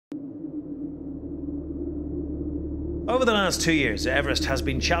Over the last 2 years, Everest has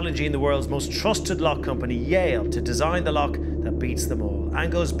been challenging the world's most trusted lock company, Yale, to design the lock that beats them all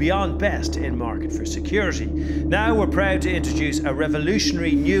and goes beyond best in market for security. Now we're proud to introduce a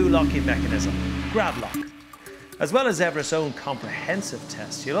revolutionary new locking mechanism, GrabLock. As well as Everest's own comprehensive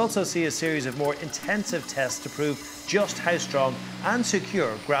tests, you'll also see a series of more intensive tests to prove just how strong and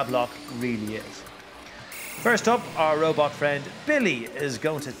secure GrabLock really is. First up, our robot friend Billy is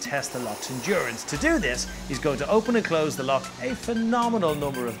going to test the lock's endurance. To do this, he's going to open and close the lock a phenomenal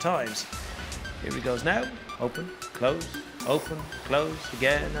number of times. Here he goes now. Open, close,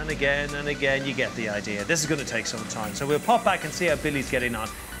 again and again and again. You get the idea. This is going to take some time, so we'll pop back and see how Billy's getting on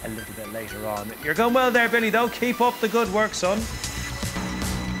a little bit later on. You're going well there, Billy, though. Keep up the good work, son.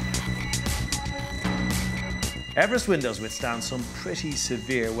 Everest windows withstand some pretty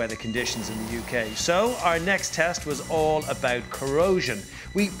severe weather conditions in the UK, so our next test was all about corrosion.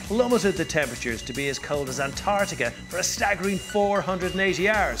 We plummeted the temperatures to be as cold as Antarctica for a staggering 480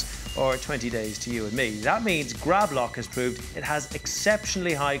 hours, or 20 days to you and me. That means GrabLock has proved it has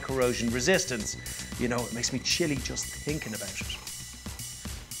exceptionally high corrosion resistance. You know, it makes me chilly just thinking about it.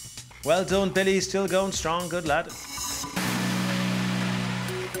 Well done, Billy, still going strong, good lad.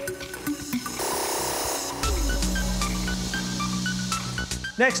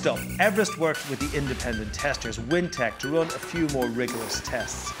 Next up, Everest worked with the independent testers, Wintec, to run a few more rigorous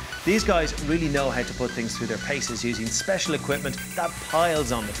tests. These guys really know how to put things through their paces using special equipment that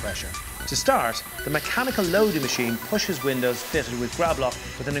piles on the pressure. To start, the mechanical loading machine pushes windows fitted with GrabLock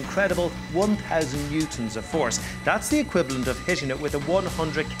with an incredible 1,000 newtons of force. That's the equivalent of hitting it with a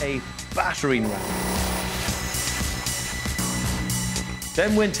 100k battering ram.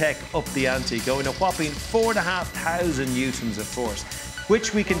 Then Wintec upped the ante, going a whopping 4,500 newtons of force,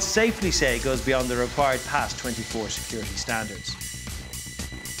 which we can safely say goes beyond the required PAS 24 security standards.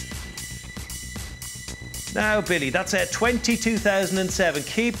 Now, Billy, that's at 22,007.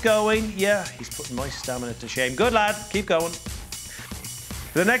 Keep going. Yeah, he's putting my stamina to shame. Good lad, keep going.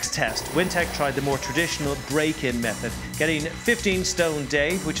 For the next test, Wintec tried the more traditional break-in method, getting 15-stone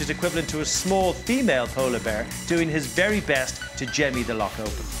Dave, which is equivalent to a small female polar bear, doing his very best to jemmy the lock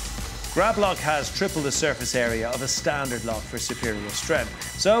open. GrabLock has triple the surface area of a standard lock for superior strength.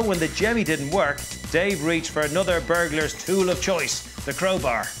 So when the jemmy didn't work, Dave reached for another burglar's tool of choice, the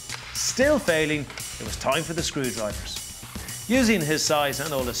crowbar. Still failing, it was time for the screwdrivers. Using his size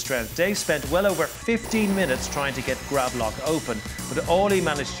and all his strength, Dave spent well over 15 minutes trying to get GrabLock open, but all he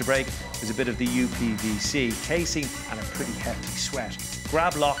managed to break was a bit of the uPVC casing and a pretty hefty sweat.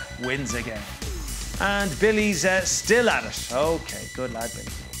 GrabLock wins again. And Billy's still at it. Okay, good lad,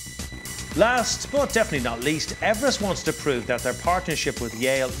 Billy. Last, but definitely not least, Everest wants to prove that their partnership with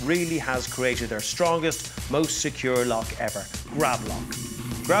Yale really has created their strongest, most secure lock ever, GrabLock.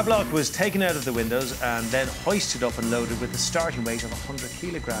 GrabLock was taken out of the windows and then hoisted up and loaded with a starting weight of 100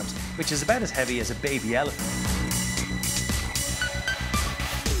 kilograms, which is about as heavy as a baby elephant.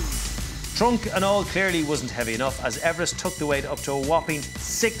 Trunk and all clearly wasn't heavy enough, as Everest took the weight up to a whopping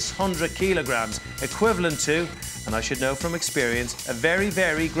 600 kilograms, equivalent to, and I should know from experience, a very,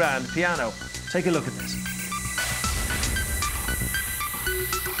 very grand piano. Take a look at this.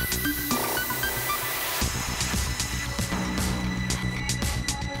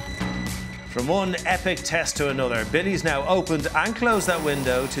 From one epic test to another, Billy's now opened and closed that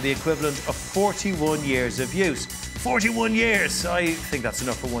window to the equivalent of 41 years of use. 41 years! I think that's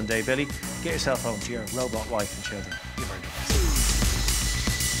enough for one day, Billy. Get yourself home to your robot wife and children. You've earned it.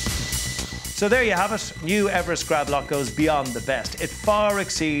 So there you have it. New Everest GrabLock goes beyond the best. It far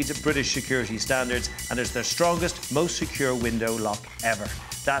exceeds British security standards and is their strongest, most secure window lock ever.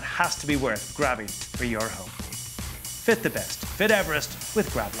 That has to be worth grabbing for your home. Fit the best. Fit Everest with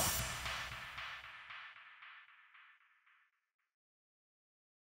GrabLock.